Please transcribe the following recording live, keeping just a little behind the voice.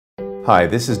Hi,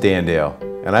 this is Dan Dale,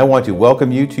 and I want to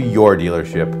welcome you to your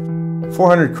dealership.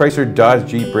 400 Chrysler Dodge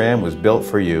Jeep Ram was built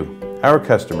for you, our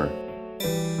customer.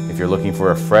 If you're looking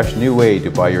for a fresh new way to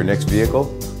buy your next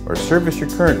vehicle or service your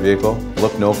current vehicle,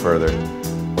 look no further.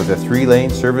 With a 3-lane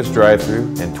service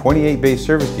drive-through and 28-bay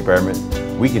service department,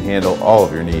 we can handle all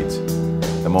of your needs.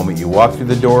 The moment you walk through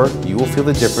the door, you will feel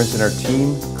the difference in our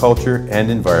team, culture, and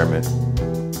environment.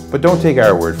 But don't take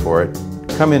our word for it.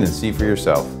 Come in and see for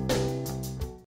yourself.